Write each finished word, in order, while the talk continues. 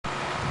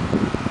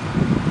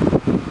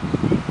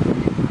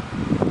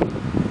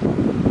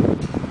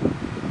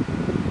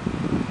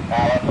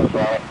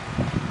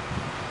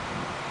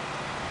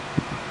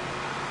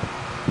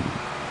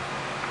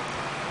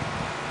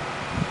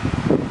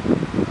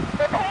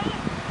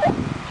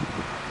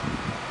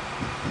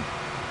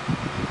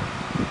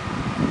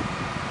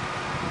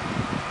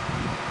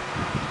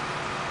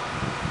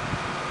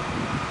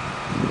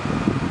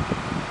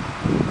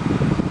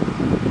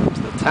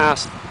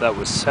that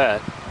was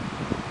set,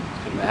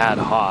 kind of ad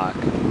hoc,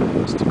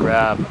 was to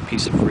grab a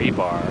piece of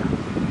rebar.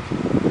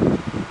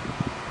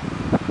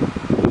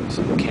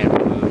 So you can't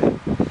remove it.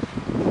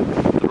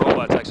 The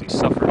robot's actually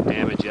suffered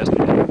damage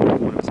yesterday.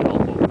 One of its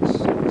elbows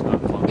was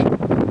not functioning,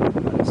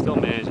 but it's still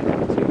managing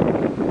to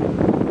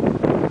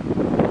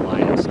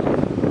align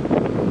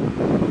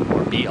itself,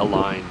 or be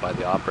aligned by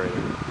the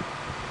operator.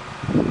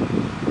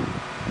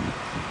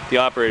 The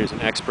operator is an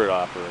expert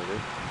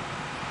operator,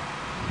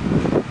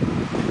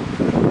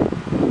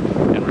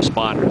 and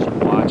responders are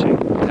watching.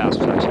 The task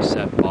was actually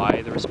set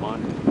by the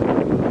responder.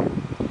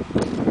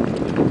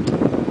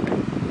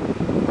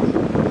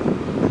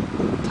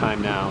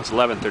 Time now is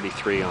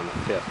 11:33 on the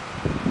 5th.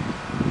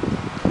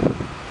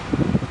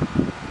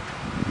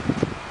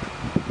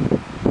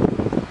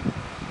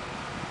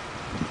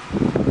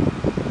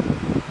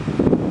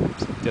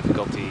 Some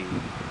difficulty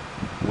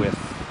with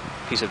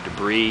a piece of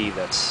debris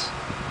that's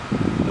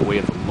in the way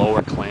of the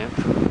lower clamp,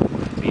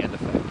 the end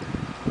effect.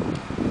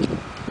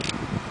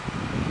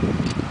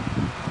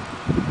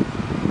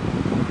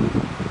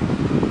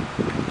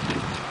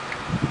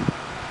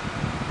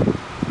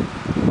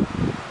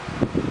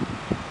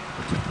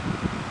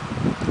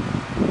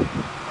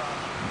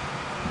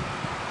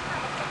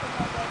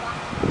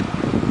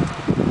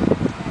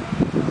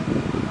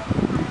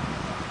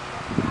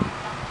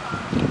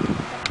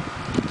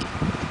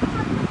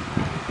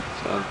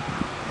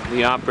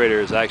 The operator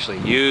is actually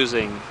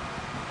using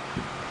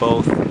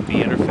both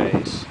the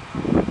interface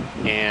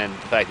and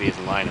the fact that he has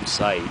a line of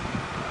sight. It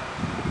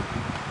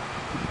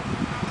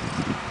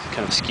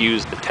kind of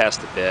skews the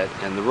test a bit,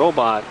 and the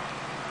robot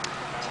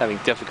is having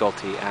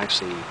difficulty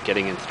actually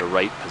getting into the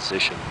right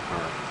position.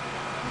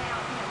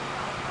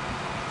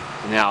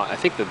 Now, I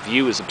think the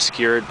view is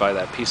obscured by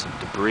that piece of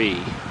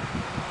debris.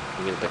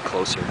 I'll get a bit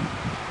closer.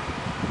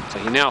 So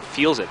he now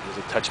feels it. He has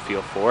a touch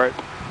feel for it.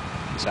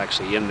 It's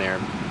actually in there.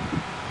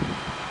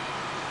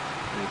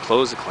 And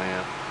close the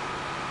clamp,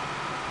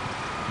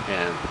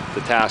 and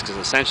the task is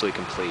essentially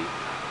complete.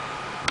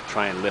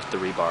 Try and lift the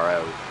rebar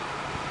out.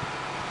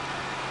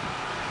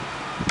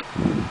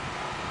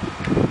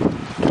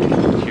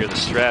 You hear the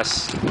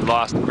stress. We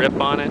lost grip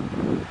on it.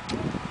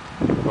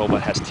 The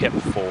robot has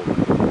tipped forward.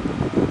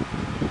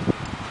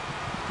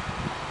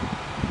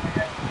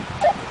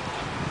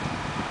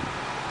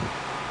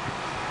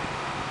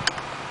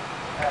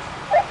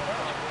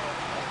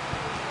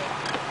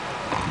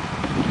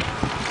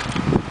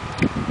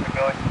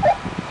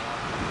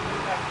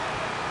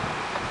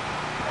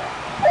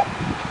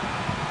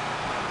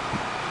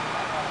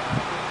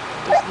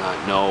 Does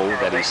not know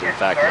that he's in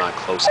fact not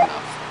close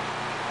enough.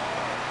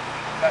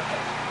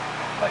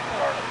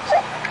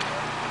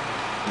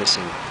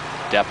 Missing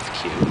depth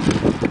cue.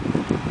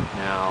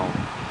 Now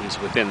he's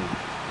within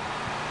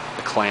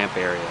the clamp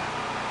area.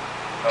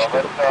 He's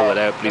able to pull it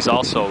out, but he's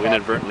also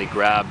inadvertently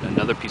grabbed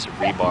another piece of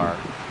rebar.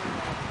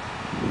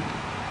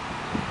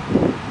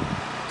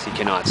 So he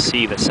cannot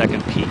see the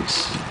second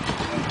piece.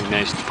 He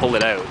managed to pull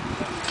it out.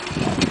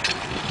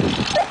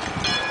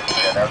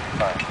 Yeah, that would be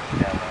fine.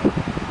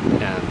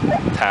 Yeah, and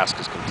the task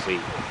is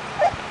complete.